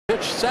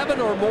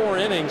7 or more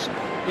innings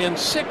in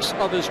 6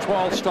 of his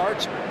 12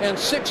 starts and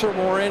 6 or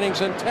more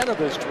innings in 10 of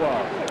his 12.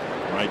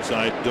 Right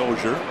side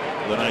Dozier,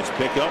 the nice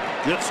pickup,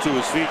 gets to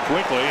his feet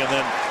quickly and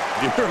then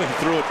nearly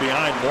threw it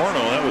behind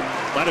Morneau.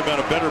 That might have been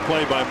a better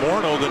play by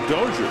Morneau than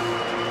Dozier.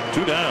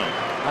 2 down.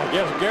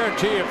 I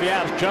guarantee if you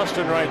ask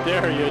Justin right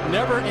there, you'd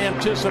never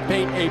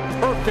anticipate a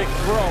perfect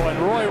throw, and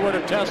Roy would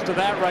attest to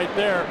that right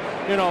there.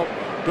 You know,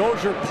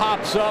 Dozier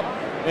pops up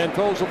and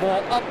throws the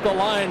ball up the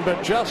line,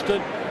 but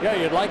Justin, yeah,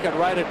 you'd like it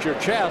right at your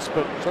chest,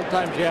 but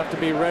sometimes you have to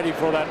be ready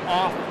for that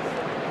off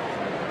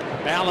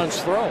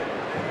balance throw.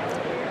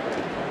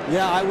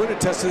 Yeah, I would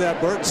attest to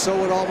that, Bert, and so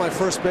would all my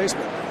first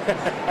basemen.